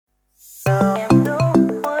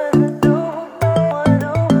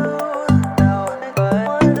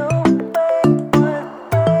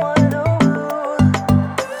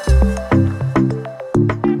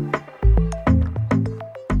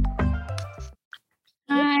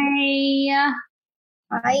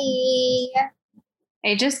Hi.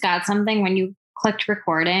 I just got something when you clicked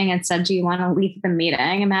recording and said, do you want to leave the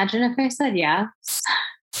meeting? Imagine if I said yes.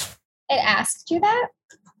 It asked you that?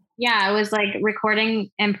 Yeah, it was like recording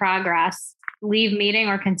in progress. Leave meeting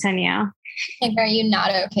or continue. Like, are you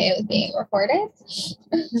not okay with being recorded?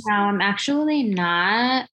 No, I'm actually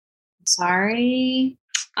not. Sorry.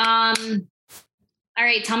 All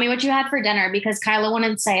right, tell me what you had for dinner because Kyla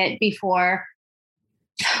wouldn't say it before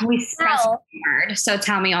we pressed record. So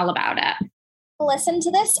tell me all about it. Listen to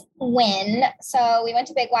this win. So we went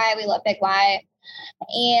to Big Y. We love Big Y.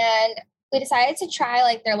 And we decided to try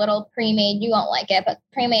like their little pre-made, you won't like it, but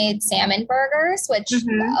pre-made salmon burgers, which I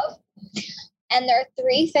love. And they're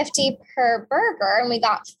 $3.50 per burger. And we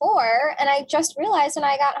got 4. And I just realized when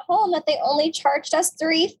I got home that they only charged us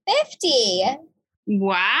 $3.50.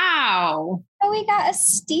 Wow. So we got a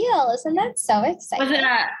steal. Isn't that so exciting? Was it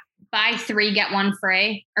a buy 3, get 1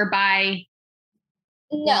 free or buy?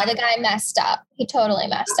 No, the guy messed up. He totally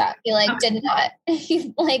messed up. He did not,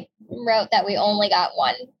 he wrote that we only got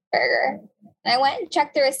 1 burger. And I went and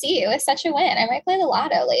checked the receipt. It was such a win. I might play the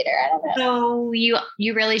lotto later. I don't know. So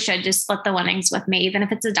you really should just split the winnings with me, even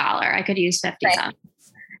if it's $1. I could use 50 cents.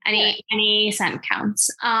 Any cent counts.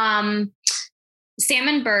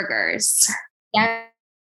 Salmon burgers. Yeah.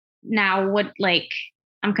 Now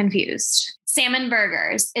I'm confused. Salmon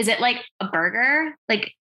burgers. Is it like a burger?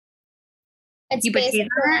 Like it's basically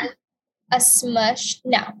a smush.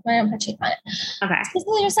 No, I don't put cheese on it. Okay. It's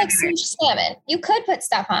basically just like smushed salmon. You could put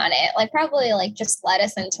stuff on it, like probably like just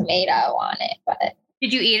lettuce and tomato on it. But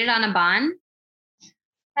did you eat it on a bun?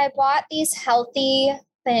 I bought these healthy,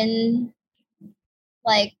 thin,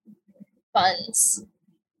 buns.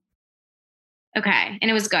 Okay. And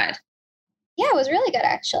it was good. Yeah, it was really good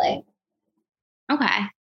actually. Okay.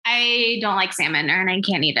 I don't like salmon and I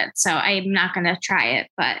can't eat it. So I'm not going to try it,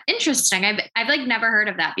 but interesting. I've never heard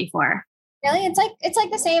of that before. Really? It's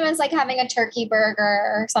like the same as like having a turkey burger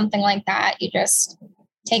or something like that. You just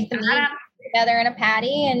take the meat together in a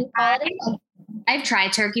patty and call it a meal. I've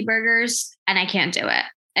tried turkey burgers and I can't do it.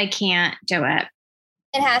 I can't do it.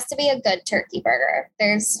 It has to be a good turkey burger.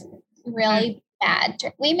 There's really bad.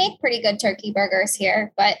 We make pretty good turkey burgers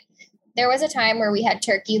here, but there was a time where we had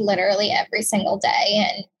turkey literally every single day,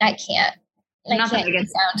 and I can't eat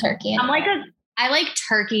down turkey anymore. I like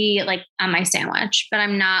turkey on my sandwich, but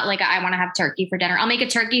I'm not I want to have turkey for dinner. I'll make a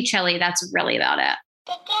turkey chili. That's really about it.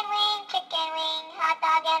 Chicken wing, hot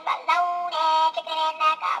dog and bologna, chicken and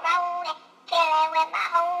macaroni, chilling with my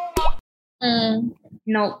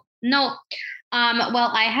homies. Nope.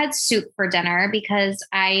 Well, I had soup for dinner because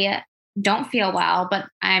I don't feel well, but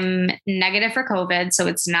I'm negative for COVID, so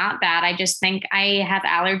it's not bad. I just think I have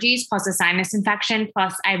allergies plus a sinus infection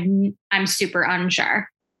plus I'm super unsure.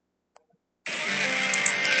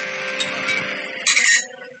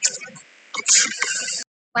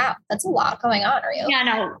 Wow, that's a lot going on, are you?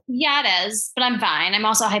 Yeah, it is, but I'm fine. I'm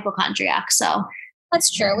also hypochondriac, so.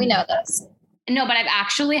 That's true. We know this. No, but I've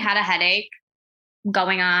actually had a headache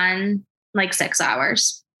going on 6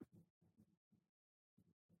 hours.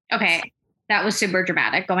 Okay, that was super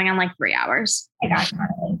dramatic, going on 3 hours. I got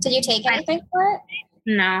it. Did you take anything for it?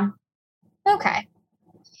 No. Okay.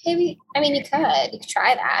 Maybe, you could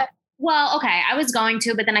try that. Well, okay, I was going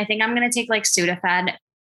to, but then I think I'm going to take Sudafed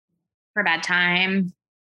for bedtime.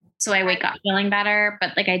 So I wake up feeling better,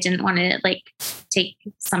 but I didn't want to take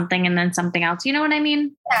something and then something else. You know what I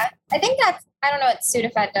mean? Yeah. I think I don't know what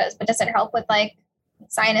Sudafed does, but does it help with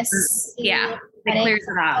sinus? Yeah. It clears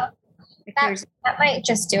it up. That might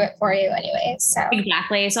just do it for you anyway. So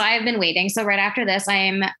exactly. So I've been waiting. So right after this, I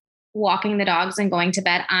am walking the dogs and going to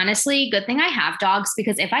bed. Honestly, good thing I have dogs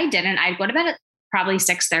because if I didn't, I'd go to bed at probably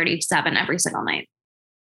 6:37 every single night.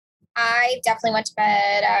 I definitely went to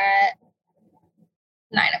bed at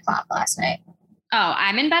 9:00 last night. Oh,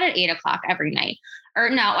 I'm in bed at 8:00 every night. Or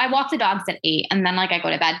no, I walk the dogs at 8 and then I go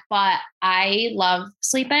to bed, but I love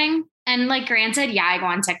sleeping. And granted, yeah, I go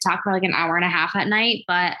on TikTok for an hour and a half at night,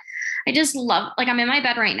 but I just love, I'm in my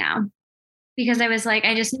bed right now because I was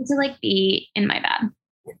I just need to be in my bed.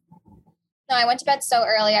 No, I went to bed so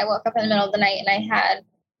early. I woke up in the middle of the night and I had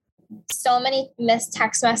so many missed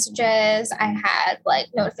text messages. I had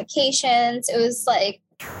notifications. It was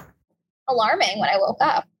alarming when I woke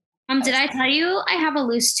up. Did I tell you I have a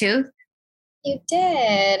loose tooth? You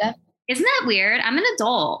did. Isn't that weird? I'm an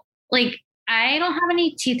adult. I don't have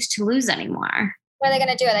any teeth to lose anymore. What are they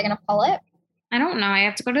going to do? Are they going to pull it? I don't know. I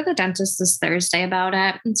have to go to the dentist this Thursday about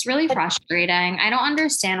it. It's really frustrating. I don't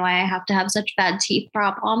understand why I have to have such bad teeth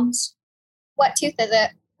problems. What tooth is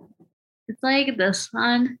it? It's this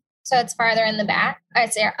one. So it's farther in the back?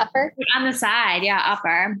 I'd say upper? On the side. Yeah,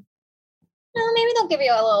 upper. Well, maybe they'll give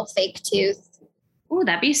you a little fake tooth. Ooh,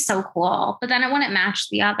 that'd be so cool. But then it wouldn't match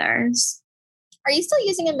the others. Are you still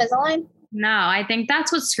using Invisalign? No, I think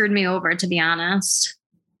that's what screwed me over, to be honest.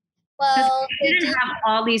 Well, I didn't have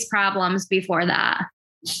all these problems before that.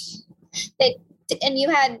 And you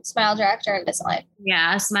had Smile Direct or Invisalign?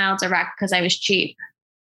 Yeah, Smile Direct because I was cheap.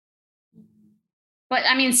 But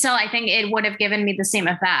I mean, still, I think it would have given me the same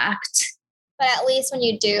effect. But at least when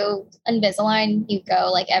you do Invisalign, you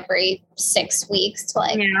go like every 6 weeks to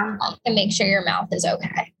to make sure your mouth is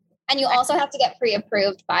okay. And you also have to get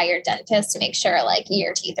pre-approved by your dentist to make sure like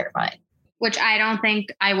your teeth are fine. Which I don't think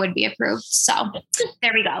I would be approved. So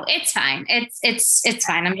there we go. It's fine. It's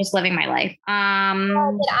fine. I'm just living my life. Did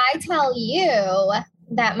I tell you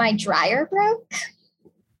that my dryer broke?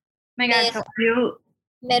 My God, so you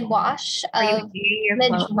mid-wash of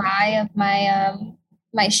mid-dry of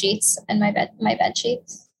my sheets and my bed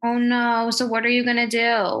sheets. Oh no. So what are you gonna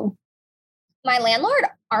do? My landlord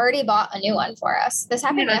already bought a new one for us. This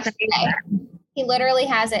happened yesterday. He literally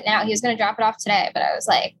has it now. He was gonna drop it off today, but I was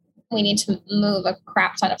like, we need to move a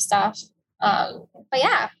crap ton of stuff. But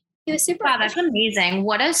yeah, he was super. Wow, that's amazing.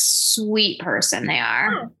 What a sweet person they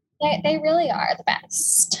are. Yeah, they really are the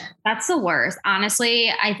best. That's the worst. Honestly,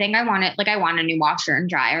 I think I want a new washer and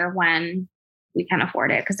dryer when we can afford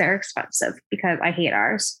it because they're expensive because I hate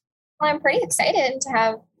ours. Well, I'm pretty excited to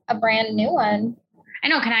have a brand new one. I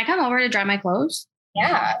know. Can I come over to dry my clothes?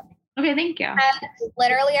 Yeah. Okay, thank you.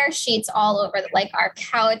 Literally our sheets all over our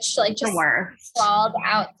couch, like just sprawled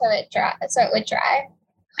out so it would dry.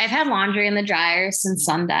 I've had laundry in the dryer since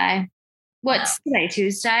Sunday. What's today?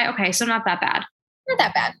 Tuesday? Okay, so not that bad. Not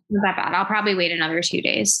that bad. Not that bad. I'll probably wait another 2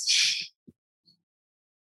 days.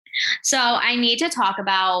 So I need to talk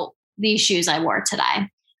about these shoes I wore today.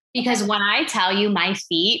 Because when I tell you my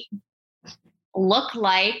feet look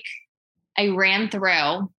like I ran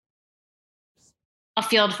through a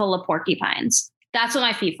field full of porcupines. That's what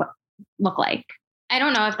my feet look like. I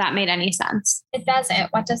don't know if that made any sense. It doesn't.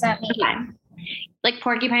 What does that mean? Okay. Like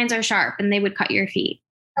porcupines are sharp and they would cut your feet.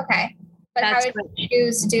 Okay. But how did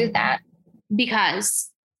shoes do that? Because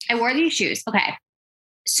I wore these shoes. Okay.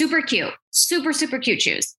 Super cute. Super, super cute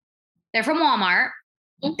shoes. They're from Walmart.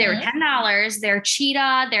 Mm-hmm. They were $10. They're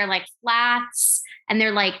cheetah. They're like flats and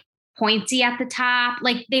they're like pointy at the top.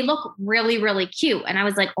 Like they look really, really cute. And I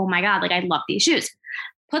was like, oh my God, like I love these shoes.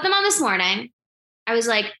 Put them on this morning. I was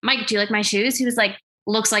like, Mike, do you like my shoes? He was like,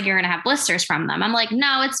 looks like you're going to have blisters from them. I'm like,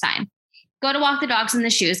 no, it's fine. Go to walk the dogs in the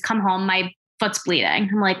shoes, come home. My foot's bleeding.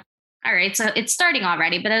 I'm like, all right. So it's starting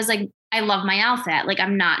already. But I was like, I love my outfit. Like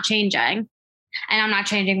I'm not changing and I'm not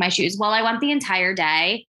changing my shoes. Well, I went the entire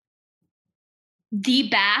day. The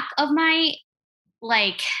back of my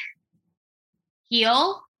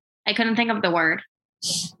heel, I couldn't think of the word,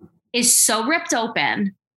 is so ripped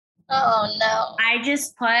open. Oh no. I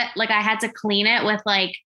just put I had to clean it with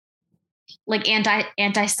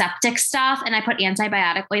antiseptic stuff and I put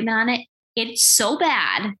antibiotic ointment on it. It's so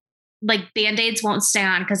bad. Like Band-Aids won't stay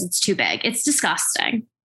on because it's too big. It's disgusting.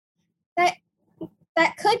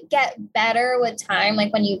 That could get better with time,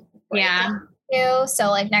 like when you break it.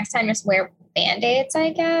 So next time just wear Band-Aids,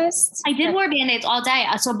 I guess. I did wear Band-Aids all day.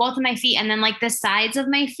 So both of my feet and then the sides of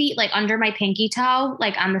my feet, under my pinky toe,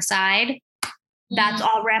 on the side, that's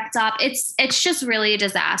all wrapped up. It's just really a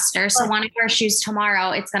disaster. So when I wear shoes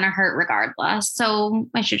tomorrow, it's going to hurt regardless. So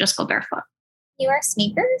I should just go barefoot. You wear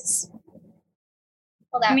sneakers?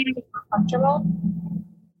 Will that be more comfortable?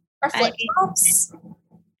 Or flip-flops?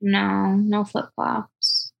 No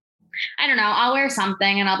flip-flops. I don't know. I'll wear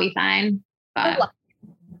something and I'll be fine. But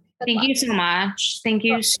thank you so much. Thank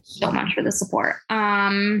you so much for the support.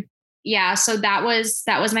 Yeah, so that was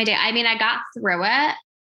my day. I mean, I got through it.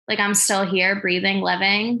 I'm still here, breathing,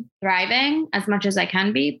 living, thriving as much as I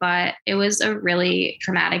can be, but it was a really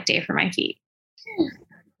traumatic day for my feet.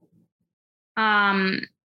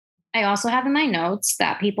 I also have in my notes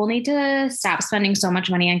that people need to stop spending so much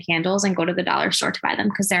money on candles and go to the dollar store to buy them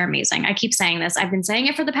because they're amazing. I keep saying this. I've been saying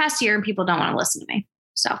it for the past year and people don't want to listen to me.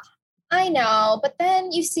 So I know, but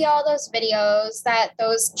then you see all those videos that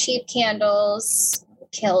those cheap candles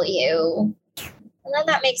kill you. And then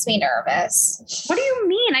that makes me nervous. What do you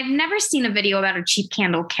mean? I've never seen a video about a cheap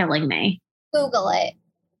candle killing me. Google it.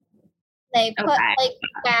 They put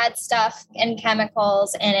bad stuff and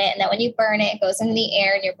chemicals in it. And then when you burn it, it goes into the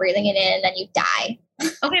air and you're breathing it in and then you die.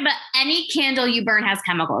 Okay, but any candle you burn has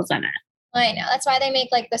chemicals in it. I know. That's why they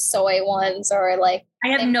make the soy ones or I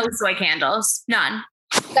have no soy candles. None.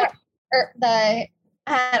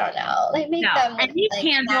 I don't know. They make them with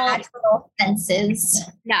natural fences.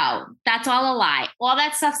 No, that's all a lie. All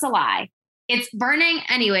that stuff's a lie. it's burning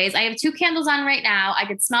anyways. I have 2 candles on right now. I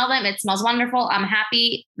could smell them. It smells wonderful. I'm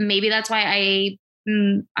happy. Maybe that's why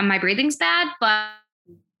my breathing's bad, but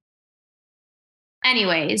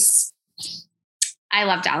anyways, I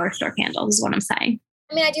love dollar store candles is what I'm saying.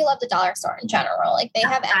 I mean, I do love the dollar store in general. Like they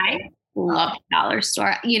have everything. I love the dollar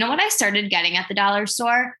store. You know what I started getting at the dollar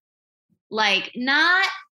store? Like not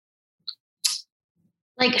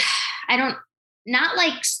like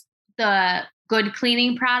the good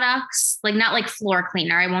cleaning products, like not like floor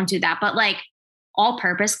cleaner. I won't do that, but like all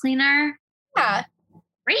purpose cleaner. Yeah.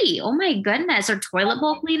 Great. Oh my goodness. Or toilet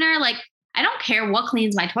bowl cleaner. Like I don't care what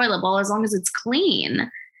cleans my toilet bowl as long as it's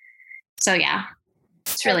clean. So yeah,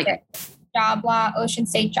 it's really good. Job lot, Ocean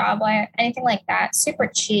State Job lot, anything like that. Super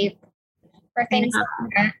cheap for things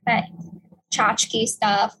like that tchotchke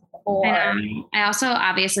stuff. Or I also,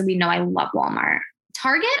 obviously, we know I love Walmart.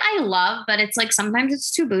 Target I love, but it's like sometimes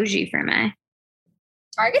it's too bougie for me.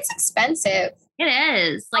 Target's expensive. It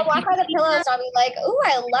is. Like, I'll walk by the pillows and I'll be like, "Ooh,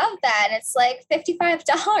 I love that." And it's like $55.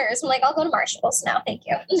 I'm like, I'll go to Marshall's now. Thank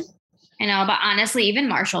you. I know, but honestly, even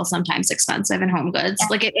Marshall's sometimes expensive in home goods. Yeah.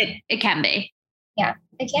 Like it can be. Yeah,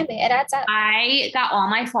 it can be. It adds up. I got all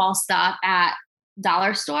my fall stuff at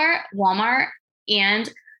Dollar Store, Walmart,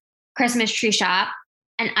 and Christmas Tree Shop.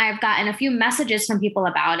 And I've gotten a few messages from people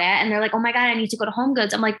about it. And they're like, "Oh my God, I need to go to Home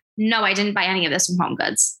Goods." I'm like, no, I didn't buy any of this from Home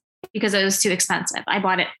Goods because it was too expensive. I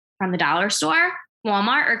bought it from the Dollar Store,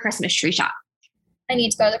 Walmart, or Christmas Tree Shop. I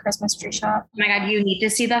need to go to the Christmas Tree Shop. Oh my God, you need to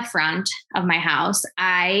see the front of my house.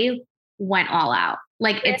 I went all out.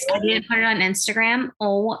 Like I didn't put it on Instagram.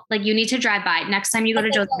 Oh, like you need to drive by. Next time you go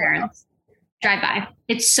to Joe's parents, drive by.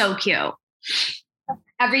 It's so cute.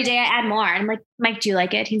 Every day I add more. I'm like, "Mike, do you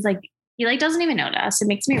like it?" He's like, he like doesn't even notice. It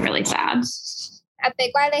makes me really sad. At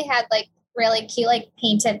Big Y, they had like really cute, like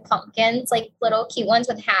painted pumpkins, like little cute ones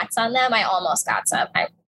with hats on them. I almost got some.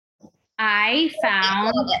 I found a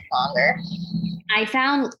little bit longer. I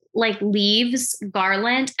found like leaves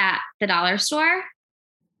garland at the dollar store.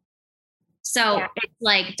 So it's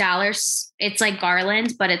like it's like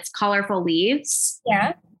garland, but it's colorful leaves.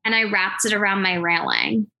 Yeah. And I wrapped it around my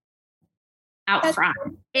railing out front.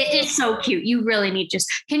 It is so cute. You really need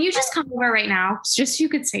can you just come over right now? Just so you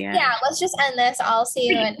could see it. Yeah, let's just end this. I'll see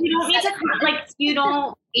you. You don't need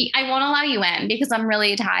to I won't allow you in because I'm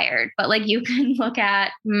really tired, but like you can look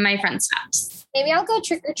at my friend's house. Maybe I'll go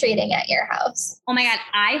trick-or-treating at your house. Oh my God.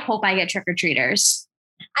 I hope I get trick-or-treaters.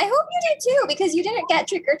 I hope you do too, because you didn't get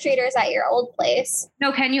trick-or-treaters at your old place.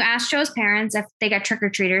 No, can you ask Joe's parents if they get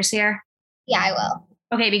trick-or-treaters here? Yeah, I will.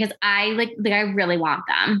 Okay, because I really want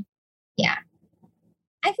them. Yeah.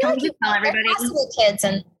 I feel like you tell everybody kids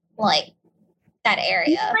in like that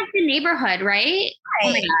area. It's like the neighborhood, right?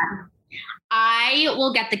 Oh my God. I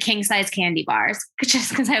will get the king size candy bars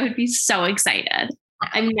just because I would be so excited.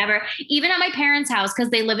 I've never, even at my parents' house, because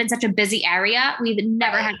they live in such a busy area, we've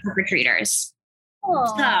never had trick-or-treaters.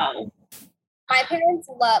 So my parents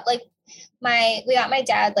love we got my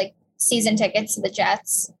dad like season tickets to the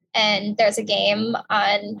Jets. And there's a game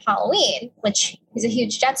on Halloween, which he's a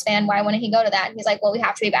huge Jets fan. Why wouldn't he go to that? And he's like, "Well, we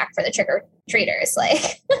have to be back for the trick-or-treaters."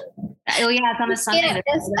 Like, oh yeah, it's on a Sunday.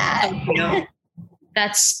 That.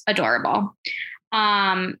 That's adorable.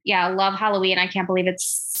 Yeah, love Halloween. I can't believe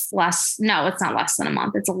it's less. No, it's not less than a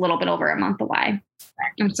month. It's a little bit over a month away.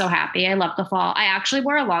 I'm so happy. I love the fall. I actually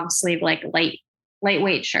wore a long sleeve, like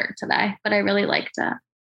lightweight shirt today, but I really liked it.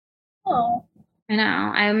 Oh, I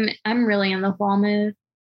know. I'm really in the fall mood.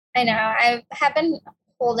 I know. I have been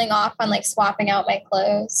holding off on like swapping out my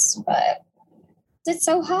clothes, but it's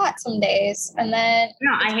so hot some days. And then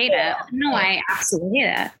no, I hate it. No, I absolutely hate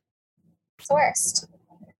it. It's the worst.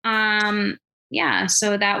 Yeah.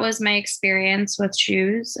 So that was my experience with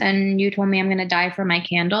shoes. And you told me I'm going to die for my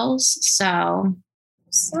candles. So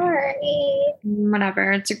sorry.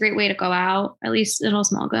 Whatever. It's a great way to go out. At least it'll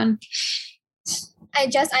smell good.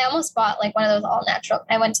 I almost bought like one of those all natural.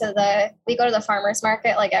 We go to the farmer's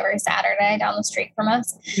market like every Saturday down the street from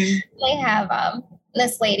us. Mm-hmm. They have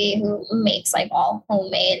this lady who makes like all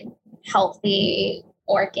homemade, healthy,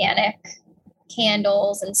 organic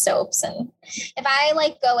candles and soaps. And if I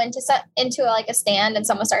like go into like a stand and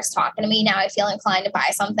someone starts talking to me, now I feel inclined to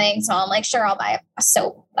buy something. So I'm like, sure, I'll buy a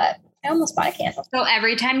soap, but I almost bought a candle. So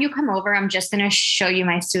every time you come over, I'm just going to show you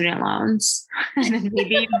my student loans. And then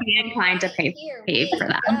maybe you'll be inclined to pay for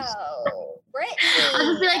them. Britney. I'll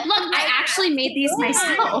just be like, look, I actually made these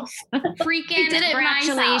myself. Freaking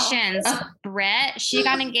congratulations. Britt, she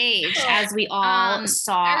got engaged, as we all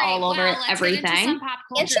saw all over everything.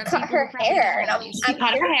 And she cut her hair. She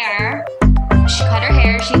cut her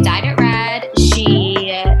hair. She dyed it red. She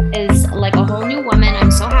is like a whole new woman. I'm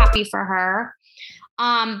so happy for her.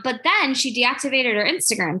 But then she deactivated her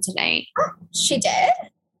Instagram today. She did?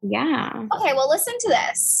 Yeah. Okay, well, listen to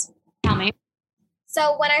this. Tell me.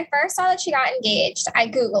 So when I first saw that she got engaged, I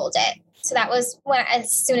Googled it. So that was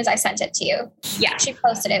as soon as I sent it to you. Yeah. She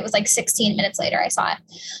posted it. It was like 16 minutes later I saw it.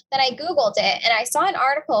 Then I Googled it and I saw an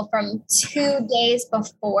article from 2 days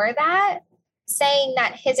before that saying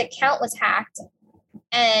that his account was hacked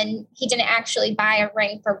and he didn't actually buy a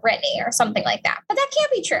ring for Britney or something like that. But that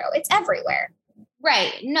can't be true. It's everywhere.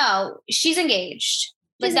 Right. No, she's engaged.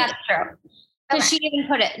 But that's true. Because she even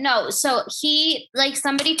put it. No, so he, like,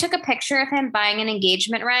 somebody took a picture of him buying an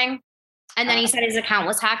engagement ring. And then he said his account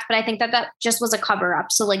was hacked, but I think that just was a cover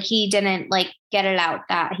up. So like he didn't like get it out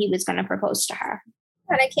that he was going to propose to her.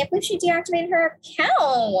 But I can't believe she deactivated her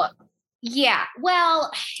account. Yeah.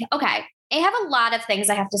 Well, okay. I have a lot of things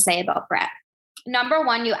I have to say about Brett. Number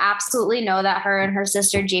one, you absolutely know that her and her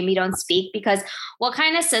sister Jamie don't speak, because what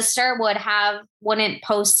kind of sister wouldn't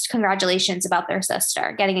post congratulations about their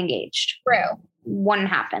sister getting engaged? True. Wouldn't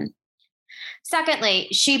happen. Secondly,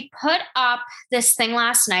 she put up this thing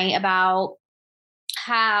last night about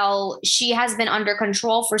how she has been under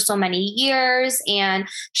control for so many years and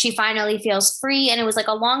she finally feels free. And it was like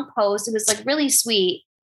a long post. It was like really sweet.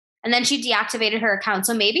 And then she deactivated her account.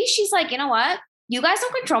 So maybe she's like, you know what? You guys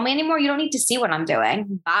don't control me anymore. You don't need to see what I'm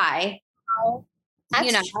doing. Bye. Oh,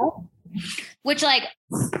 you know, true. Which, like,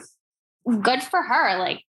 good for her.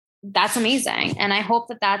 Like, that's amazing. And I hope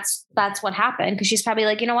that that's what happened, because she's probably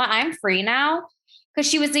like, you know what? I'm free now. Because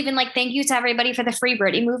she was even like, thank you to everybody for the Free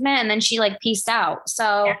Britney movement. And then she like peaced out.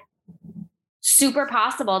 So super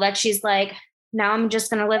possible that she's like, now I'm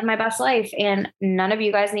just going to live my best life and none of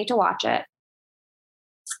you guys need to watch it.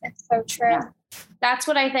 That's so true. Yeah. That's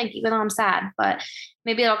what I think, even though I'm sad, but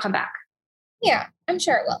maybe it'll come back. Yeah, I'm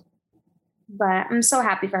sure it will. But I'm so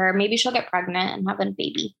happy for her. Maybe she'll get pregnant and have a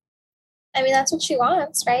baby. I mean, that's what she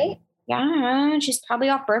wants, right? Yeah, she's probably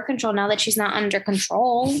off birth control now that she's not under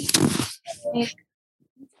control.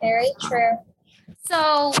 Very true.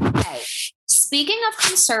 So, okay. Speaking of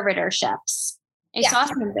conservatorships, I saw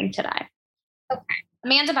something today. Okay.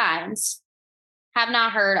 Amanda Bynes. Have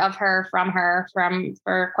not heard of her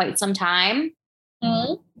for quite some time.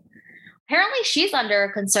 Mm-hmm. Apparently she's under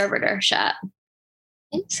a conservatorship.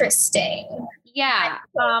 Interesting. Yeah.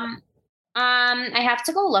 I have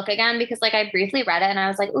to go look again because like I briefly read it and I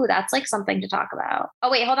was like, ooh, that's like something to talk about.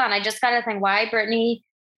 Oh wait, hold on. I just got a thing. Why Britney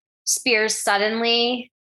Spears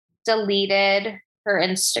suddenly deleted her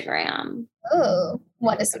Instagram. Oh,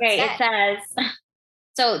 what does it say? It says,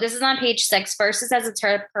 so this is on page 6. First, it says it's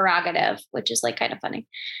her prerogative, which is like kind of funny.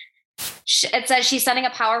 It says she's sending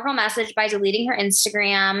a powerful message by deleting her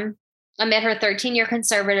Instagram amid her 13-year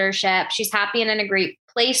conservatorship. She's happy and in a great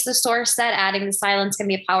place, the source said, adding the silence can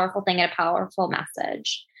be a powerful thing and a powerful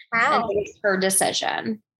message. Wow. And it's her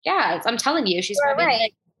decision. Yeah, I'm telling you, she's probably right.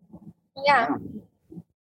 like, yeah.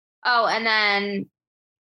 Oh, and then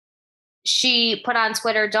she put on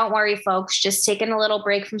Twitter, don't worry, folks, just taking a little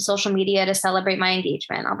break from social media to celebrate my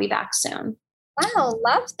engagement. I'll be back soon. Wow,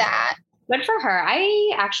 love that. Good for her.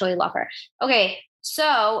 I actually love her. Okay,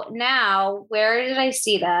 so now where did I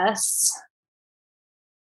see this?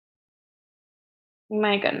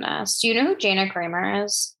 My goodness. Do you know who Jana Kramer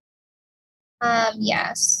is?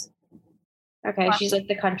 Yes. Okay, wow. She's like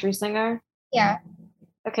the country singer. Yeah.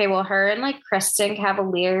 Okay, well, her and like Kristen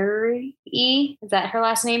Cavallari, is that her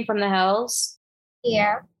last name, from the Hills?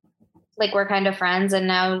 Yeah. Like we're kind of friends, and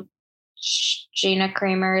now Jana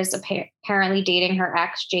Kramer is apparently dating her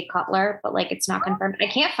ex, Jay Cutler, but like it's not confirmed. I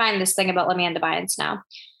can't find this thing about Amanda Bynes now.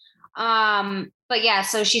 But yeah,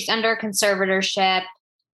 so she's under conservatorship.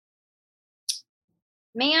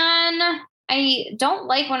 Man, I don't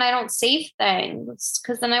like when I don't save things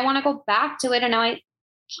because then I want to go back to it and now I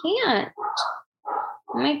can't.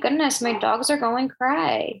 Oh my goodness, my dogs are going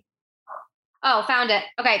cray. Oh, found it.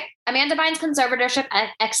 Okay. Amanda Bynes' conservatorship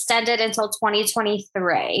extended until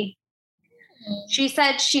 2023. She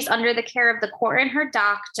said she's under the care of the court and her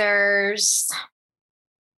doctors.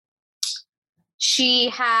 She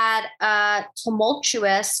had a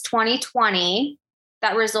tumultuous 2020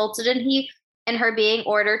 that resulted in her being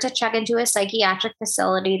ordered to check into a psychiatric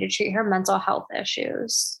facility to treat her mental health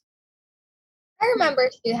issues. I remember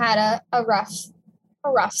she had a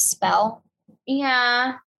rough spell.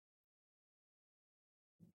 Yeah.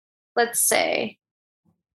 Let's see.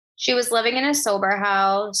 She was living in a sober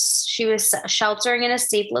house. She was sheltering in a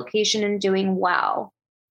safe location and doing well.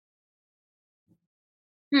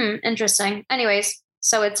 Interesting. Anyways,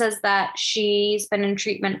 so it says that she's been in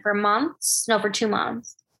treatment for 2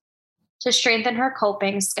 months to strengthen her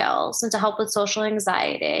coping skills and to help with social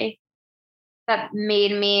anxiety. That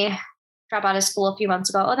made me drop out of school a few months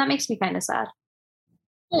ago. Oh, that makes me kind of sad.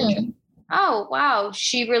 Oh, wow.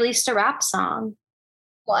 She released a rap song.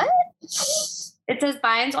 What? It says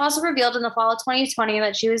Bynes also revealed in the fall of 2020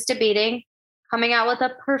 that she was debating coming out with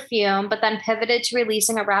a perfume, but then pivoted to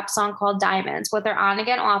releasing a rap song called Diamonds with her on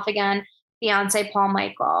again, off again fiance, Paul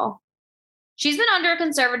Michael. She's been under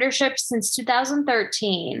conservatorship since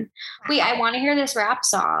 2013. Wow. Wait, I want to hear this rap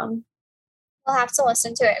song. We'll have to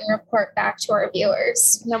listen to it and report back to our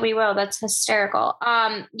viewers. No, we will. That's hysterical.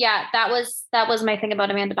 Yeah, that was my thing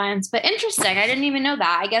about Amanda Bynes, but interesting. I didn't even know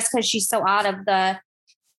that. I guess because she's so out of the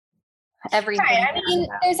everything. Right. I mean,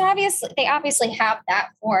 they obviously have that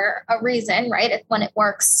for a reason, right? It's when it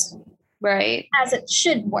works right as it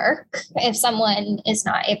should work. If someone is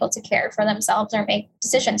not able to care for themselves or make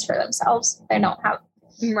decisions for themselves, they don't have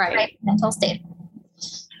right mental state.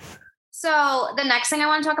 So the next thing I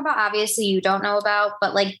want to talk about, obviously you don't know about,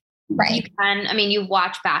 but like you can, I mean, you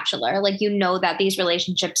watch Bachelor, like, you know that these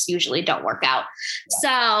relationships usually don't work out.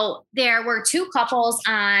 So there were two couples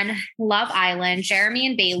on Love Island, Jeremy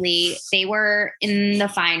and Bailey. They were in the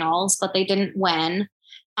finals, but they didn't win.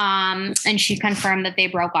 And she confirmed that they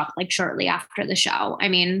broke up like shortly after the show. I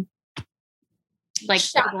mean, like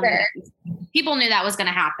people knew that was going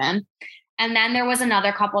to happen. And then there was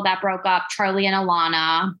another couple that broke up, Charlie and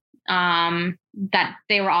Alana. That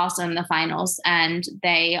they were also in the finals, and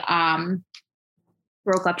they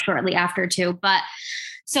broke up shortly after too. But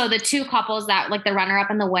so the two couples that like the runner up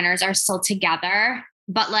and the winners are still together.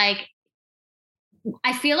 But like,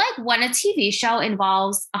 I feel like when a TV show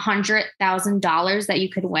involves $100,000 that you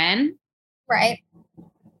could win, right,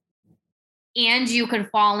 and you could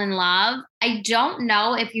fall in love, I don't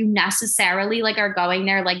know if you necessarily like are going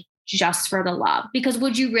there like just for the love, because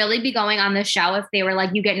would you really be going on the show if they were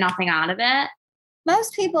like, you get nothing out of it?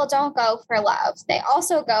 Most people don't go for love. They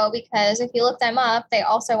also go because if you look them up, they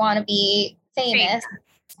also want to be famous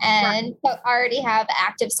and already have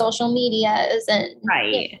active social medias. And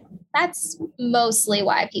that's mostly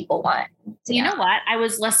why people want to. You know what? I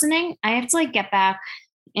was listening. I have to like get back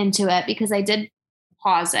into it because I did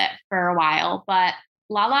pause it for a while, but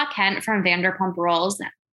Lala Kent from Vanderpump Rules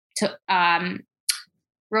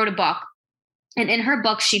wrote a book. And in her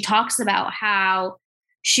book, she talks about how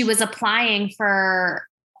she was applying for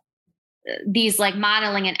these like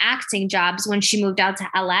modeling and acting jobs when she moved out to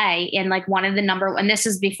LA. And like and this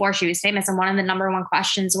is before she was famous. And one of the number one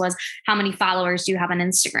questions was, how many followers do you have on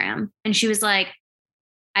Instagram? And she was like,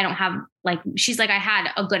 I don't have she's like, I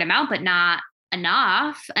had a good amount, but not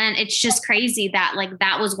enough. And it's just crazy that like,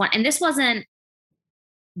 that was one, and this wasn't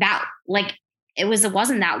that like, it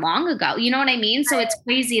wasn't that long ago. You know what I mean? So it's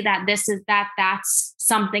crazy that that's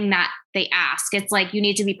something that they ask. It's like, you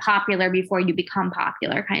need to be popular before you become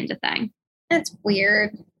popular kind of thing. That's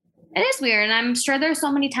weird. It is weird. And I'm sure there's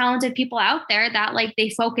so many talented people out there that like, they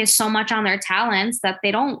focus so much on their talents that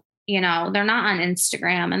they don't, they're not on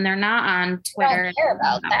Instagram and they're not on Twitter. I don't care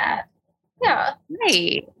about that. Yeah.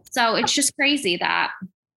 Right. So it's just crazy that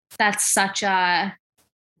that's such a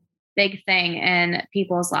big thing in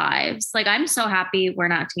people's lives. Like, I'm so happy we're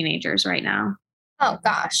not teenagers right now. Oh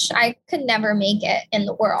gosh, I could never make it in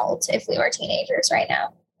the world if we were teenagers right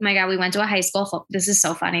now. Oh my God, we went to a high school. This is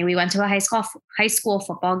so funny. We went to a high school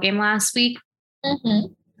football game last week.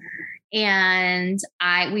 Mm-hmm. And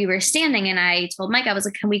we were standing, and I told Mike, I was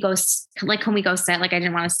like, can we go sit? Like, I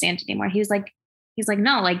didn't want to stand anymore. He's like,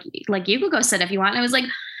 no, like you could go sit if you want. And I was like,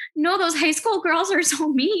 no, those high school girls are so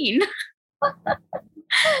mean.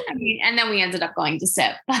 I mean, and then we ended up going to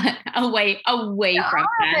sit away from them.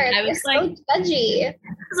 I was like, so judgy. I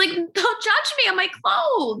was like, don't judge me on my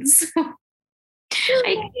clothes.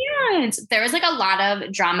 I can't. There was like a lot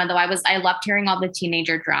of drama though. I loved hearing all the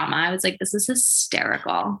teenager drama. I was like, this is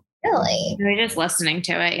hysterical. Really? We were just listening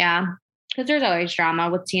to it. Yeah. Because there's always drama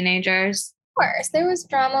with teenagers. Of course. There was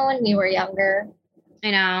drama when we were younger.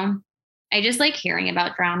 I know. I just like hearing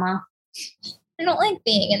about drama. I don't like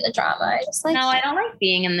being in the drama. I don't like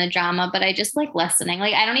being in the drama, but I just like listening.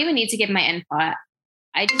 Like, I don't even need to give my input.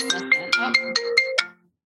 I just listen. Oh.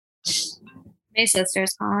 My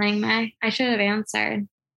sister's calling me. I should have answered.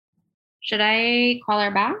 Should I call her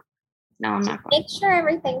back? No, I'm not. Make sure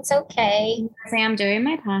everything's okay. Say I'm doing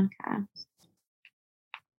my podcast.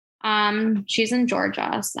 She's in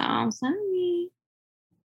Georgia, so sorry.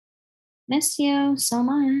 Miss you so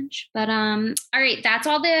much. But all right, that's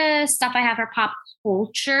all the stuff I have for pop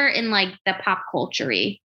culture in like the pop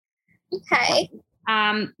culture-y. Okay.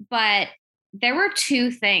 But there were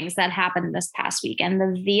two things that happened this past weekend: the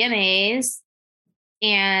VMAs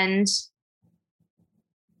and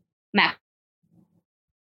Met.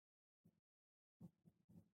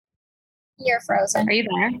 You're frozen. Are you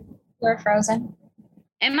there? You're frozen.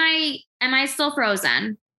 Am I still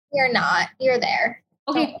frozen? You're not. You're there.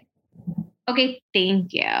 Okay. Okay,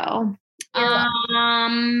 thank you. Yes.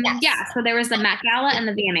 Yeah, so there was the Met Gala and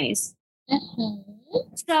the VMAs. Mm-hmm.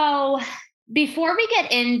 So before we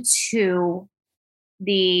get into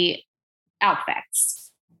the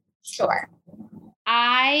outfits, Sure.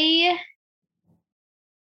 I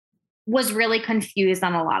was really confused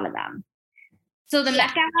on a lot of them. So the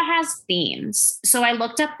Met Gala has themes. So I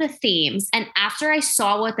looked up the themes, and after I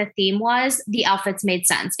saw what the theme was, the outfits made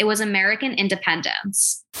sense. It was American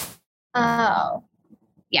independence. Oh.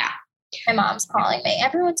 Yeah. My mom's calling me.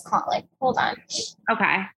 Everyone's calling. Hold on.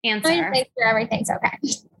 Okay. Answer. I'm going to make sure everything's okay.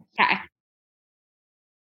 Okay.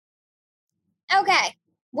 Okay.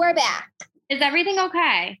 We're back. Is everything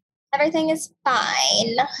okay? Everything is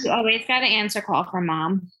fine. You always got an answer call from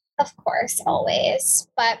mom. Of course, always.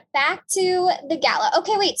 But back to the gala.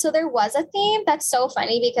 Okay, wait. So there was a theme? That's so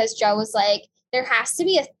funny because Joe was like, there has to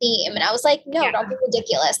be a theme. And I was like, no, don't be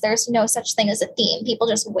ridiculous. There's no such thing as a theme. People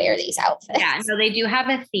just wear these outfits. Yeah, no, they do have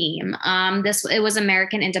a theme. It was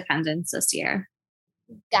American independence this year.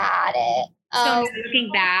 Got it. So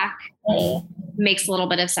looking back, makes a little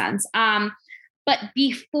bit of sense. But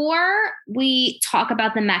before we talk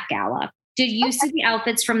about the Met Gala, did you see the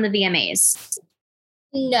outfits from the VMAs?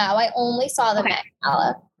 No, I only saw the Met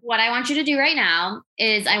Gala. What I want you to do right now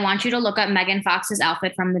is I want you to look up Megan Fox's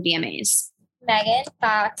outfit from the VMAs. Megan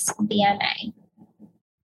Fox VMA.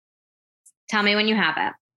 Tell me when you have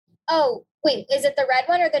it. Oh, wait, is it the red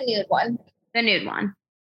one or the nude one? The nude one.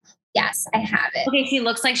 Yes, I have it. Okay, she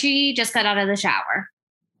looks like she just got out of the shower.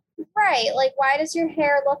 Right. Like, why does your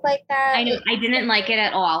hair look like that? I know. I didn't like it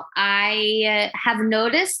at all. I have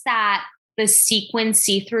noticed that the sequin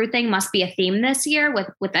see-through thing must be a theme this year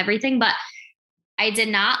with everything, but I did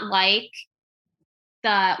not like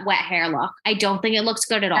the wet hair look. I don't think it looks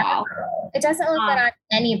good at all. It doesn't look good on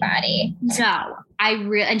anybody. No,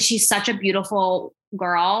 and she's such a beautiful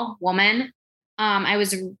woman. I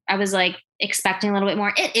was like expecting a little bit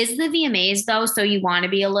more. It is the VMAs though, so you want to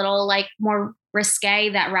be a little like more risque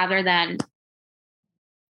that rather than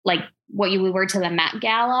like what you were to the Met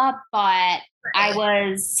Gala, but I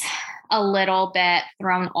was a little bit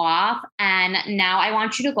thrown off. And now I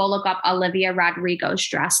want you to go look up Olivia Rodrigo's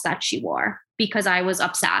dress that she wore because I was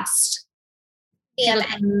obsessed. She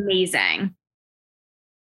looked amazing.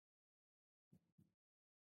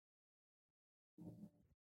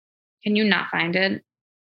 Can you not find it?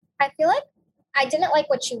 I feel like I didn't like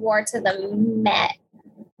what she wore to the Met.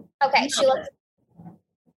 Okay, she looked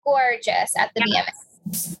gorgeous at the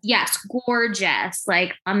VMA. Yes, gorgeous,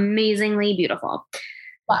 like amazingly beautiful.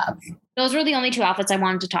 Love. Those were the only two outfits I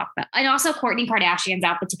wanted to talk about. And also Kourtney Kardashian's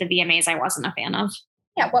outfit to the VMAs I wasn't a fan of.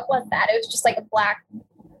 Yeah, what was that? It was just like a black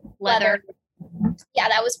leather. Yeah,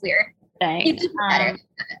 that was weird. Thing. You do better.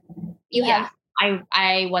 You have.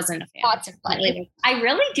 I wasn't a fan. Lots of fun. I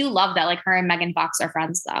really do love that. Like her and Megan Fox are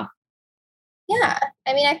friends though. Yeah,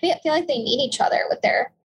 I mean, I feel like they need each other with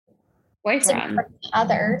their boyfriend.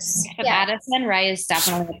 Others. But yeah. Addison Rae is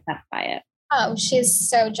definitely upset by it. Oh, she's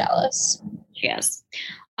so jealous. She is.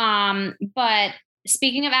 But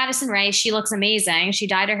speaking of Addison Rae, she looks amazing. She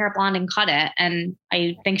dyed her hair blonde and cut it, and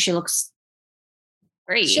I think she looks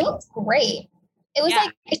great. She looks great. It was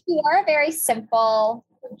like she wore a very simple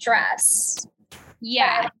dress.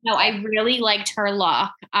 Yeah, no, I really liked her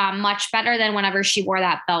look. Much better than whenever she wore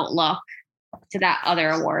that belt look to that other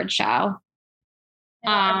award show.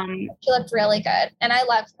 She looked really good, and I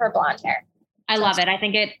loved her blonde hair. I love it. I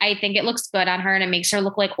think it looks good on her, and it makes her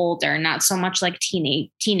look like older, not so much like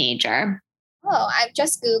teenager. Oh, I've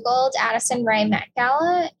just Googled Addison Rae Met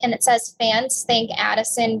Gala, and it says fans think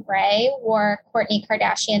Addison Rae wore Kourtney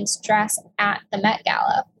Kardashian's dress at the Met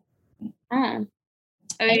Gala. Oh.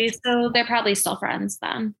 Okay, so they're probably still friends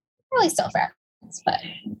then. Probably still friends, but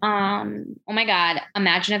oh my God.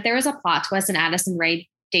 Imagine if there was a plot twist and Addison Rae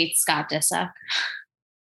dates Scott Disick.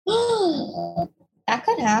 That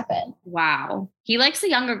could happen. Wow. He likes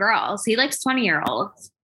the younger girls. He likes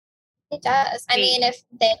 20-year-olds. He does. I mean, if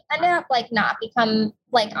they end up like not become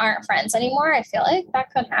like aren't friends anymore, I feel like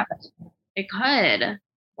that could happen. It could.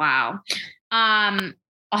 Wow.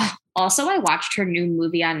 Also, I watched her new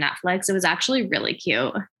movie on Netflix. It was actually really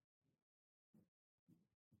cute.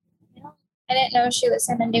 I didn't know she was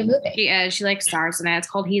in a new movie. She is. She like stars in it. It's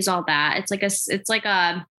called He's All That. It's like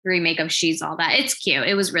a remake of She's All That. It's cute.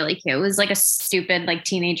 It was really cute. It was like a stupid like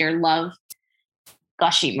teenager love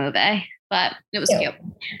gushy movie, but it was cute.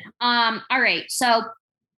 All right. So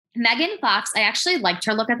Megan Fox, I actually liked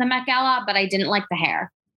her look at the Met Gala, but I didn't like the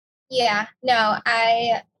hair. Yeah, no,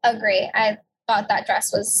 I agree. I thought that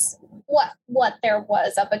dress was what there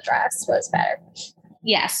was of a dress was better.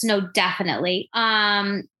 Yes, no, definitely.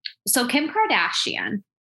 So Kim Kardashian.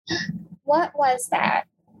 What was that?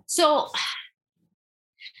 So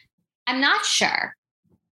I'm not sure.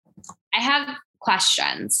 I have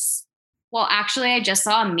questions. Well, actually, I just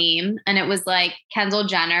saw a meme and it was like Kendall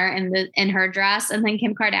Jenner in her dress, and then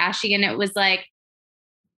Kim Kardashian. It was like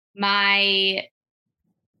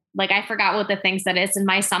I forgot what the thing said is, and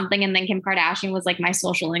my something, and then Kim Kardashian was like my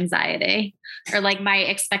social anxiety, or like my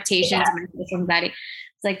expectations and my social anxiety.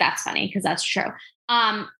 It's like, that's funny because that's true.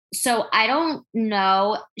 So I don't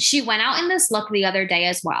know. She went out in this look the other day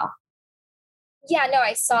as well. Yeah, no,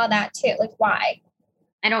 I saw that too. Like, why?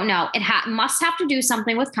 I don't know. It must have to do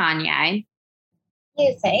something with Kanye.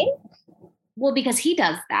 You think? Well, because he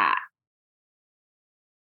does that.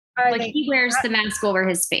 He wears the mask over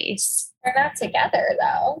his face. They're not together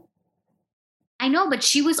though. I know, but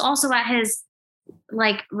she was also at his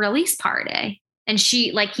like release party, and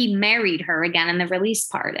he married her again in the release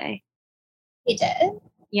party. He did?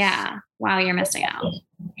 Yeah. Wow, you're missing out.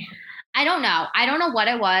 I don't know. I don't know what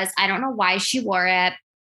it was. I don't know why she wore it.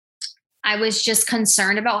 I was just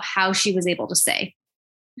concerned about how she was able to say.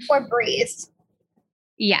 Or breathe.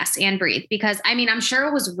 Yes, and breathe. Because, I mean, I'm sure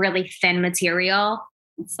it was really thin material.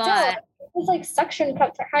 Still, it was like suction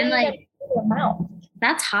cups. How do you get it in your mouth?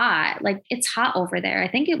 That's hot. Like, it's hot over there. I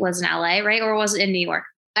think it was in LA, right? Or was it in New York?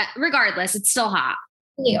 Regardless, it's still hot.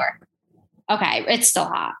 New York. Okay, it's still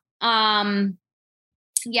hot.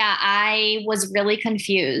 Yeah, I was really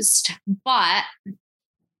confused. But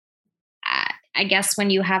I guess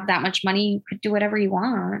when you have that much money, you could do whatever you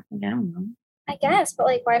want. I don't know. I guess, but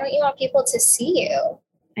like, why don't you want people to see you?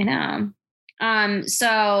 I know.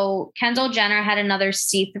 So Kendall Jenner had another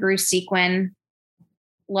see-through sequin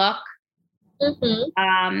look.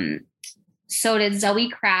 Mm-hmm. So did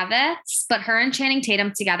Zoe Kravitz, but her and Channing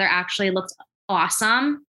Tatum together actually looked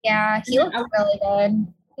awesome. Yeah, he looked really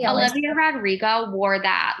good. Olivia Rodrigo wore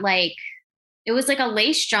that, like, it was like a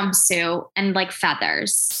lace jumpsuit and like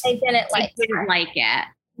feathers. I didn't like it.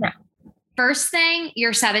 No. First thing,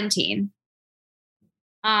 you're 17.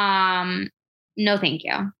 No, thank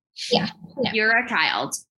you. Yeah. No. You're a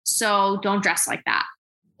child, so don't dress like that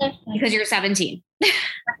because you're 17.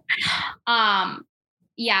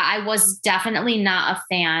 Yeah, I was definitely not a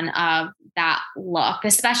fan of that look,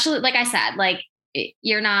 especially, like I said, like,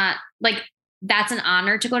 you're not, like, that's an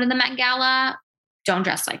honor to go to the Met Gala. Don't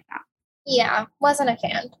dress like that. Yeah, wasn't a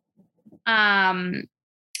fan.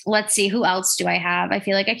 Let's see, who else do I have? I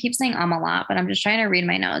feel like I keep saying a lot, but I'm just trying to read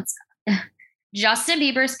my notes. Justin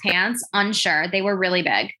Bieber's pants, unsure. They were really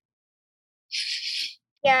big.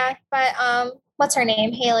 Yeah, but what's her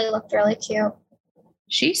name? Haley looked really cute.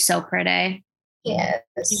 She's so pretty. Yes.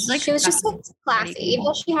 She was just like classy, even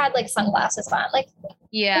though she had like sunglasses on. Like,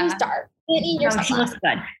 it was dark. She looks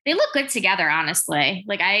good. They look good together, honestly.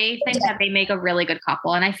 Like, I think that they make a really good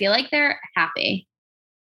couple, and I feel like they're happy.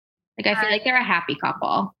 Like, I feel like they're a happy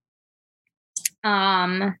couple. You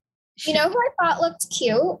know who I thought looked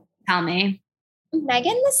cute? Tell me.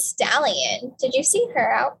 Megan Thee Stallion. Did you see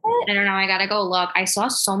her outfit? I don't know. I gotta go look. I saw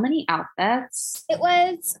so many outfits.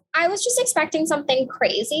 I was just expecting something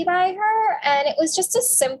crazy by her, and it was just a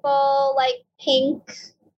simple, like, pink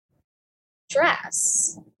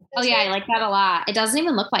dress. Oh yeah, I like that a lot. It doesn't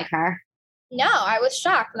even look like her. No, I was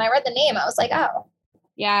shocked when I read the name. I was like, oh.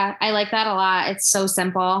 Yeah, I like that a lot. It's so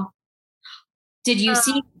simple. Did you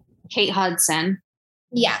see Kate Hudson?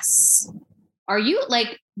 Yes. Are you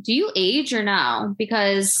like, do you age or no?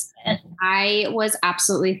 Because I was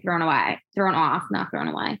absolutely thrown away. Thrown off, not thrown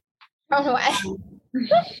away. Thrown away.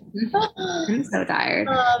 I'm so tired.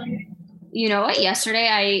 You know what? Yesterday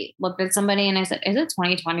I looked at somebody and I said, is it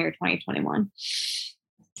 2020 or 2021?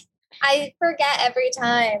 I forget every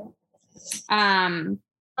time. Have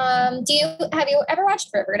you ever watched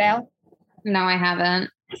Riverdale? No, I haven't.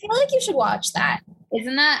 I feel like you should watch that.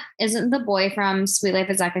 Isn't the boy from Sweet Life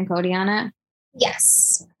of Zack and Cody on it?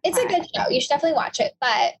 Yes. It's a good show. You should definitely watch it.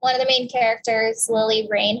 But one of the main characters, Lily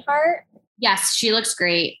Reinhart. Yes, she looks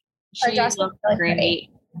great. She looks really great.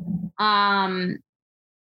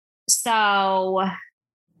 So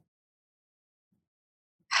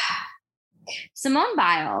Simone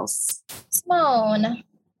Biles. Simone.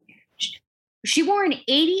 She wore an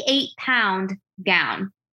 88-pound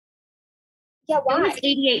gown. Yeah, why? It was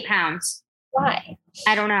 88 pounds. Why?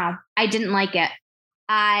 I don't know. I didn't like it.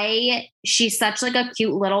 She's such like a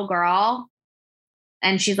cute little girl.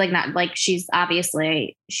 And she's like, not like, she's a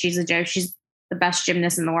joke. She's the best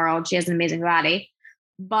gymnast in the world. She has an amazing body,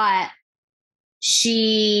 but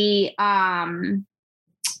she, had an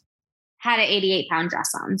 88-pound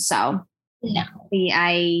dress on. So No.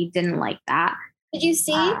 I didn't like that. Did you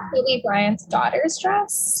see Kobe Bryant's daughter's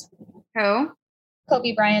dress? Who?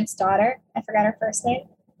 Kobe Bryant's daughter. I forgot her first name.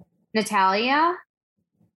 Natalia?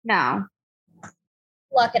 No.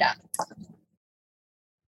 Look it up.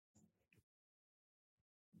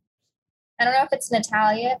 I don't know if it's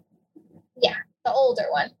Natalia. Yeah, the older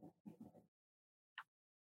one.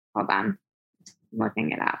 Hold on. I'm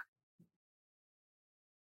looking it up.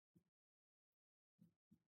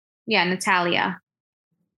 Yeah, Natalia.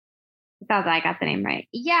 I thought I got the name right.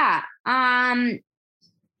 Yeah.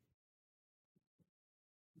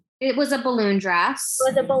 It was a balloon dress.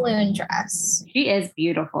 It was a balloon dress. She is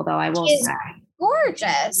beautiful, though, I will She is say.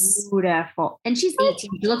 gorgeous. Beautiful. And she's 18.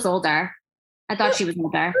 She looks older. I thought she was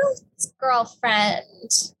older. Girlfriend.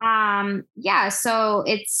 Yeah, so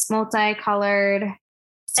it's multicolored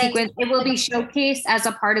sequence. It will be showcased as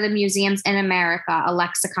a part of the Museums in America, a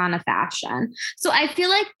lexicon of fashion. So I feel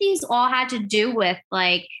like these all had to do with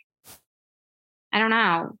like, I don't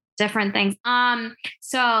know, different things.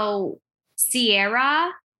 So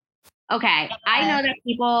Sierra, okay, I know that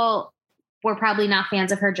people were probably not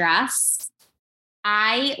fans of her dress.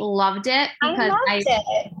 I loved it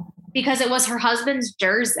because it was her husband's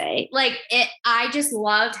jersey. Like I just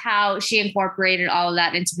loved how she incorporated all of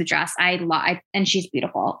that into the dress. And she's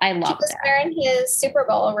beautiful. I loved it. She was wearing his Super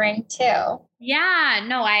Bowl ring too. Yeah,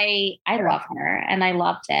 no, I love her and I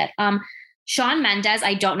loved it. Shawn Mendes,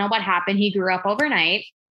 I don't know what happened. He grew up overnight.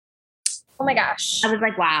 Oh my gosh. I was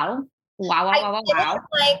like, wow. Wow.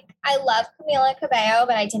 I love Camila Cabello,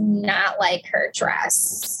 but I did not like her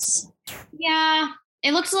dress. Yeah,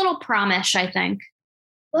 it looks a little promish, I think.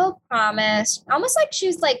 Little promise. Almost like she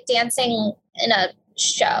was like dancing in a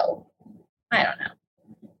show. I don't know.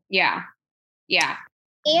 Yeah.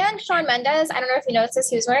 And Shawn Mendes, I don't know if you noticed this,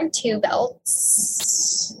 he was wearing 2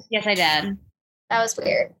 belts. Yes, I did. That was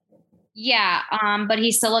weird. Yeah, but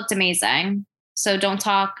he still looked amazing. So don't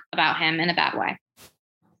talk about him in a bad way.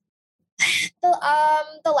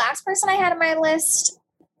 The last person I had on my list,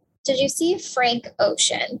 did you see Frank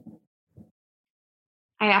Ocean?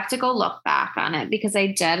 I have to go look back on it because I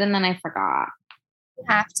did and then I forgot. You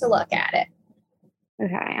have to look at it.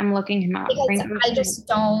 Okay, I'm looking him up. Because I just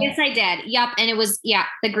don't. Yes, I did. Yep, and it was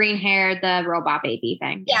the green hair, the robot baby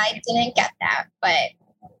thing. Yeah, I didn't get that, but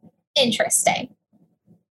interesting.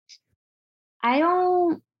 I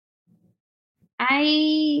don't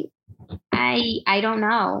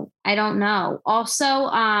know. I don't know.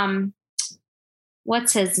 Also,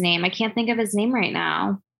 what's his name? I can't think of his name right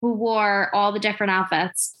now. Who wore all the different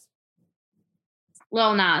outfits?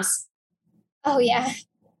 Lil Nas. Oh yeah.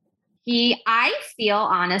 I feel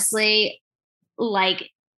honestly like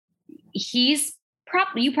you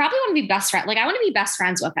probably want to be best friend. Like I want to be best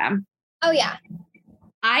friends with him. Oh yeah.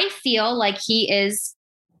 I feel like he is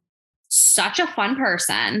such a fun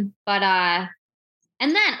person, but and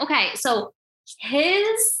then okay, so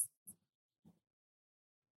his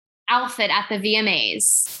outfit at the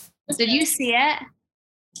VMAs. Did you see it?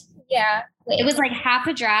 Yeah. It was like half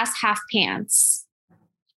a dress, half pants.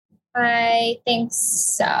 I think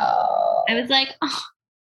so. I was like, oh,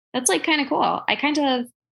 that's like kind of cool. I kind of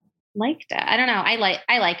liked it. I don't know. I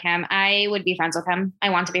like him. I would be friends with him.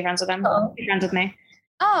 I want to be friends with him. Oh. Be friends with me.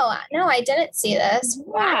 Oh, no, I didn't see this.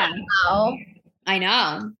 Yeah. Wow. I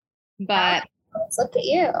know. But let's look at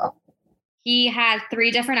you. He had 3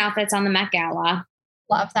 different outfits on the Met Gala.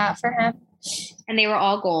 Love that for him. And they were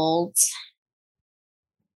all gold.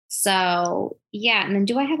 So yeah. And then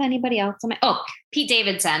do I have anybody else on my Pete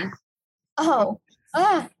Davidson. Oh,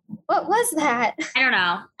 what was that? I don't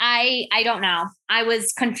know. I don't know. I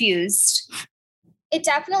was confused. It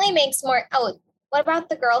definitely makes more. Oh, what about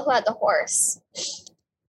the girl who had the horse?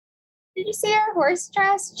 Did you see her horse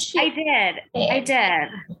dress? I did.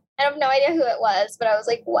 I have no idea who it was, but I was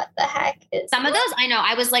like, what the heck is some of those? I know.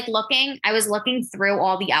 I was looking through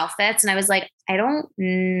all the outfits and I was like, I don't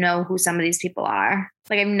know who some of these people are.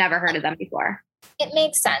 Like I've never heard of them before. It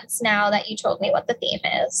makes sense now that you told me what the theme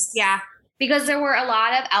is. Yeah. Because there were a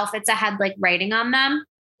lot of outfits that had like writing on them.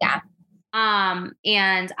 Yeah.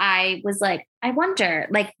 And I was like, I wonder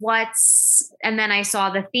like and then I saw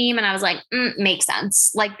the theme and I was like, makes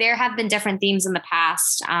sense. Like there have been different themes in the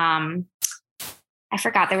past. I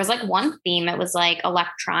forgot there was like one theme. It was like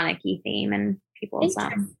electronic-y theme and people's,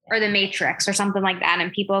 or the Matrix or something like that.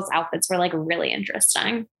 And people's outfits were like really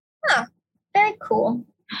interesting. Huh. Very cool.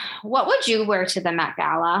 What would you wear to the Met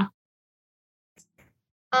Gala?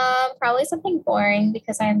 Probably something boring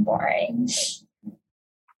because I'm boring.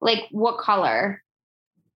 Like what color?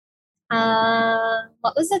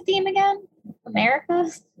 What was the theme again?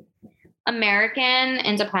 American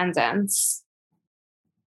Independence.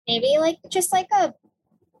 Maybe like just like a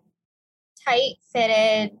tight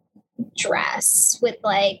fitted dress with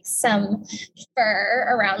like some fur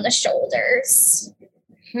around the shoulders.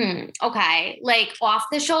 Okay. Like off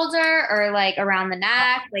the shoulder or like around the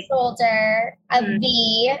neck? Like Shoulder, a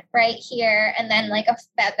V right here, and then like a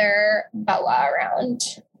feather boa around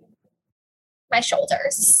my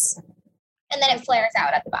shoulders. And then it flares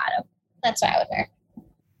out at the bottom. That's what I would wear.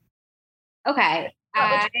 Okay.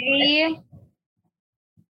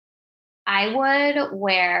 I would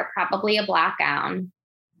wear probably a black gown.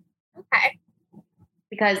 Okay.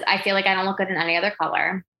 Because I feel like I don't look good in any other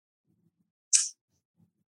color.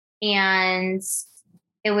 And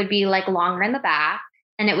it would be like longer in the back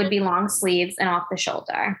and it would be long sleeves and off the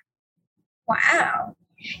shoulder. Wow.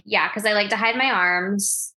 Yeah, because I like to hide my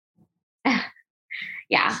arms.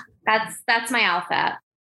 Yeah, that's my outfit.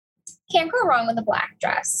 Can't go wrong with a black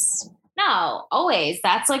dress. No, always.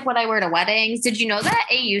 That's like what I wear to weddings. Did you know that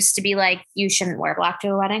it used to be like you shouldn't wear black to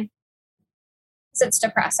a wedding? So it's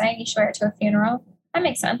depressing. You should wear it to a funeral. That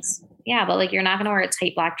makes sense. Yeah, but like you're not going to wear a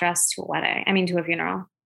tight black dress to a wedding. I mean, to a funeral.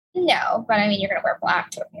 No, but I mean, you're going to wear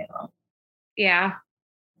black to a funeral. Yeah,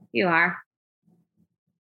 you are.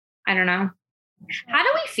 I don't know. How do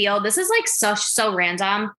we feel? This is like so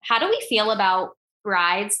random. How do we feel about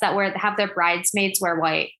brides that have their bridesmaids wear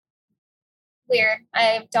white? Weird.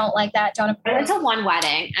 I don't like that. Don't approve. I went to one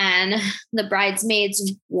wedding and the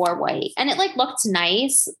bridesmaids wore white and it like looked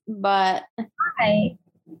nice, but Why?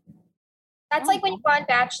 That's like when you go on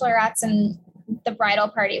bachelorettes and the bridal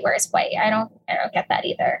party wears white. I don't get that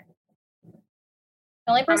either.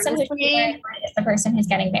 The only person who's wearing white is the person who's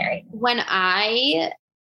getting married. When I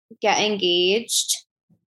get engaged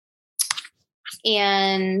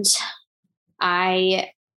and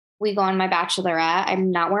we go on my bachelorette,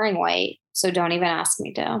 I'm not wearing white. So don't even ask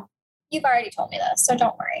me to. You've already told me this, so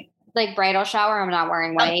don't worry. Like bridal shower, I'm not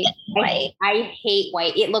wearing white. I hate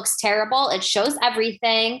white. It looks terrible. It shows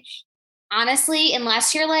everything. Honestly,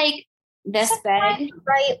 unless you're like this big.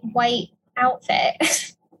 Right white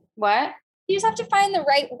outfit. What? You just have to find the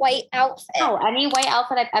right white outfit. No, any white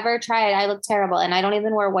outfit I've ever tried, I look terrible. And I don't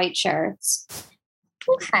even wear white shirts.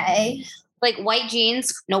 Okay. Like white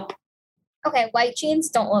jeans, nope. Okay, white jeans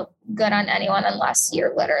don't look good on anyone unless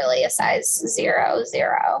you're literally a size 0.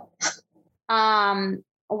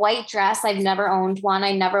 White dress, I've never owned one.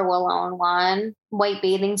 I never will own one. White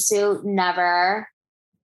bathing suit, never.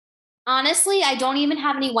 Honestly, I don't even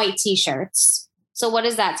have any white t-shirts. So what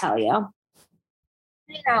does that tell you?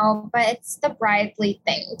 I know, but it's the bridely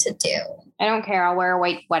thing to do. I don't care. I'll wear a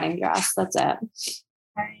white wedding dress. That's it.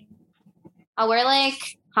 Okay. I'll wear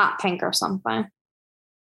like hot pink or something.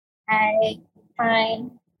 Okay,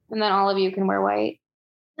 fine. And then all of you can wear white.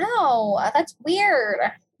 No, that's weird.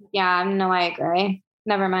 Yeah, no, I agree.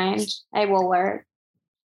 Never mind. I will wear it.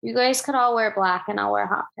 You guys could all wear black and I'll wear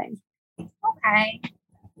hot pink. Okay.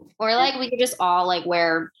 Or like we could just all like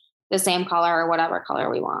wear the same color or whatever color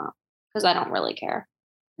we want. Because I don't really care.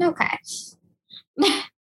 Okay.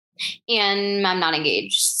 And I'm not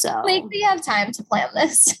engaged, so. Like we have time to plan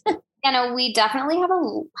this. You know, we definitely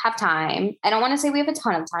have time. I don't want to say we have a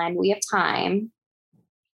ton of time, but we have time.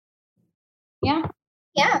 Yeah.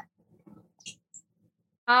 Yeah.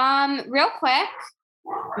 Real quick,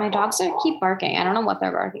 my dogs keep barking. I don't know what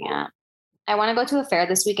they're barking at. I want to go to a fair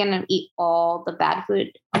this weekend and eat all the bad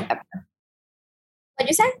food ever. What'd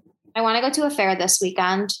you say? I want to go to a fair this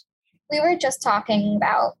weekend. We were just talking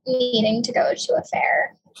about needing to go to a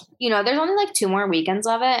fair. You know, there's only like 2 more weekends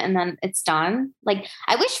of it and then it's done. Like,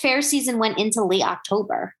 I wish fair season went into late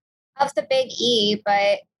October. Of the Big E,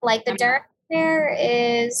 but like the Durham Fair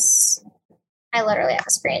is, I literally have a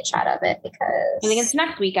screenshot of it because I think it's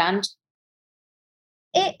next weekend.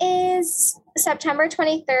 It is September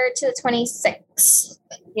 23rd to the 26th.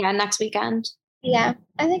 Yeah, next weekend. Yeah,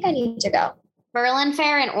 I think I need to go. Berlin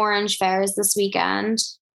Fair and Orange Fair is this weekend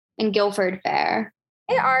and Guilford Fair.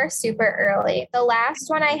 They are super early. The last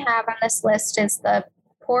one I have on this list is the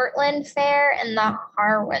Portland Fair and the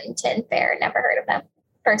Harwinton Fair. Never heard of them.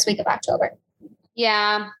 First week of October.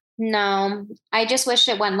 Yeah, no. I just wish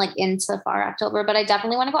it went like into far October, but I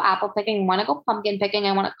definitely want to go apple picking, want to go pumpkin picking.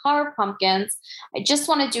 I want to carve pumpkins. I just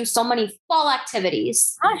want to do so many fall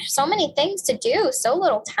activities. Gosh, so many things to do. So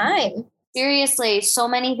little time. Seriously, so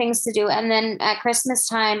many things to do. And then at Christmas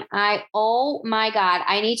time, oh my God,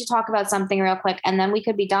 I need to talk about something real quick and then we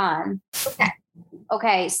could be done.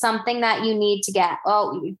 Okay. Something that you need to get.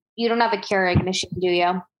 Oh, you don't have a Keurig machine, do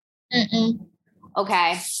you? Mm-mm.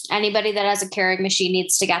 Okay. Anybody that has a Keurig machine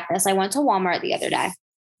needs to get this. I went to Walmart the other day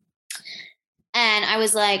and I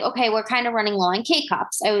was like, okay, we're kind of running low on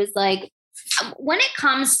K-Cups. I was like, when it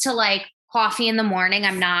comes to like coffee in the morning.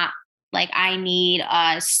 I'm not like, I need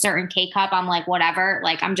a certain K-cup. I'm like, whatever.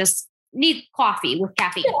 Like, I'm just need coffee with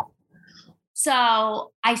caffeine. Yeah.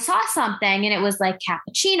 So I saw something and it was like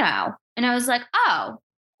cappuccino. And I was like, oh,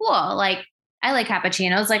 cool. Like, I like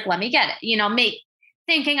cappuccinos. Like, let me get it,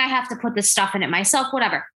 thinking I have to put this stuff in it myself,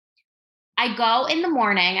 whatever. I go in the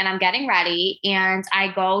morning and I'm getting ready and I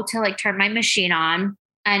go to like turn my machine on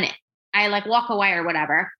and I like walk away or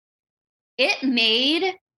whatever. It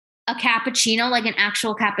made a cappuccino, like an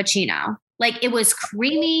actual cappuccino. Like, it was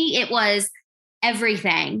creamy. It was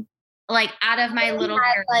everything, like out of my little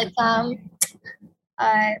like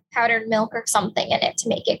powdered milk or something in it to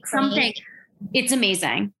make it creamy. Something. It's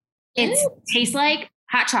amazing. It tastes like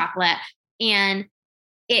hot chocolate and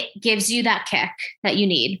it gives you that kick that you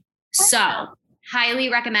need. So highly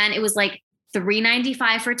recommend. It was like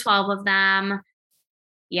 $3.95 for 12 of them.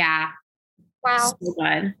 Yeah. Wow. So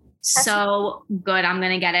good. So good. I'm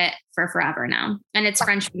going to get it for forever now. And it's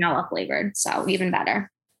French vanilla flavored. So even better.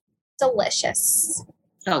 Delicious.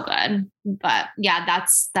 So good. But yeah,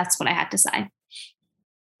 that's what I had to say.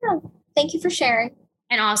 Oh, thank you for sharing.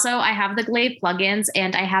 And also I have the Glade plugins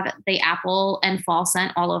and I have the apple and fall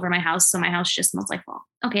scent all over my house. So my house just smells like fall.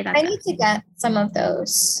 Okay. That's I need to get some of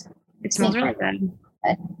those. It smells really good.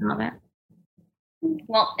 I love it.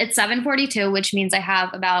 Well, it's 7:42, which means I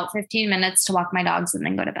have about 15 minutes to walk my dogs and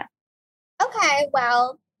then go to bed. Okay.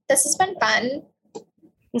 Well, this has been fun.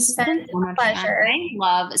 This has been so much pleasure. Fun. I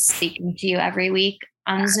love speaking to you every week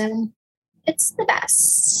on Zoom. It's the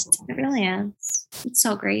best. It really is. It's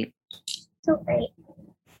so great. So great.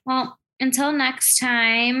 Well, until next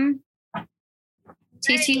time,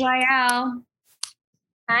 TTYL.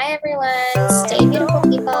 Bye, everyone. Stay beautiful,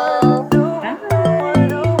 people.